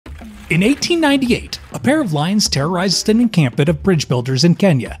In 1898, a pair of lions terrorized an encampment of bridge builders in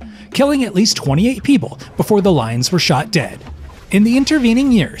Kenya, killing at least 28 people before the lions were shot dead. In the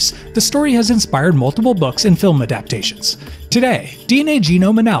intervening years, the story has inspired multiple books and film adaptations. Today, DNA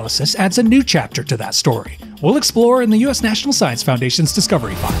genome analysis adds a new chapter to that story. We'll explore in the U.S. National Science Foundation's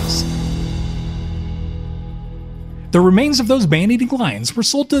Discovery Files. The remains of those man-eating lions were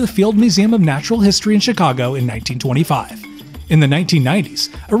sold to the Field Museum of Natural History in Chicago in 1925. In the 1990s,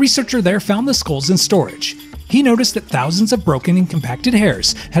 a researcher there found the skulls in storage. He noticed that thousands of broken and compacted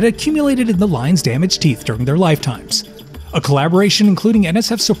hairs had accumulated in the lions' damaged teeth during their lifetimes. A collaboration including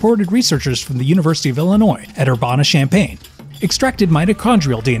NSF-supported researchers from the University of Illinois at Urbana-Champaign extracted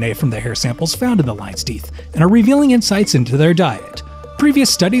mitochondrial DNA from the hair samples found in the lions' teeth and are revealing insights into their diet. Previous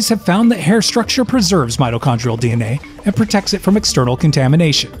studies have found that hair structure preserves mitochondrial DNA and protects it from external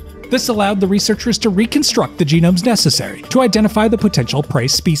contamination. This allowed the researchers to reconstruct the genomes necessary to identify the potential prey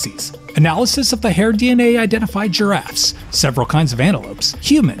species. Analysis of the hair DNA identified giraffes, several kinds of antelopes,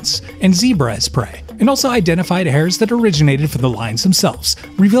 humans, and zebra as prey, and also identified hairs that originated from the lions themselves,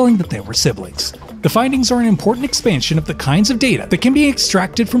 revealing that they were siblings. The findings are an important expansion of the kinds of data that can be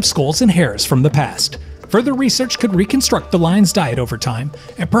extracted from skulls and hairs from the past. Further research could reconstruct the lion's diet over time,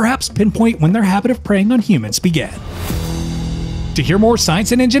 and perhaps pinpoint when their habit of preying on humans began. To hear more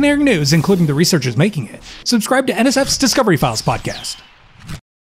science and engineering news, including the researchers making it, subscribe to NSF's Discovery Files podcast.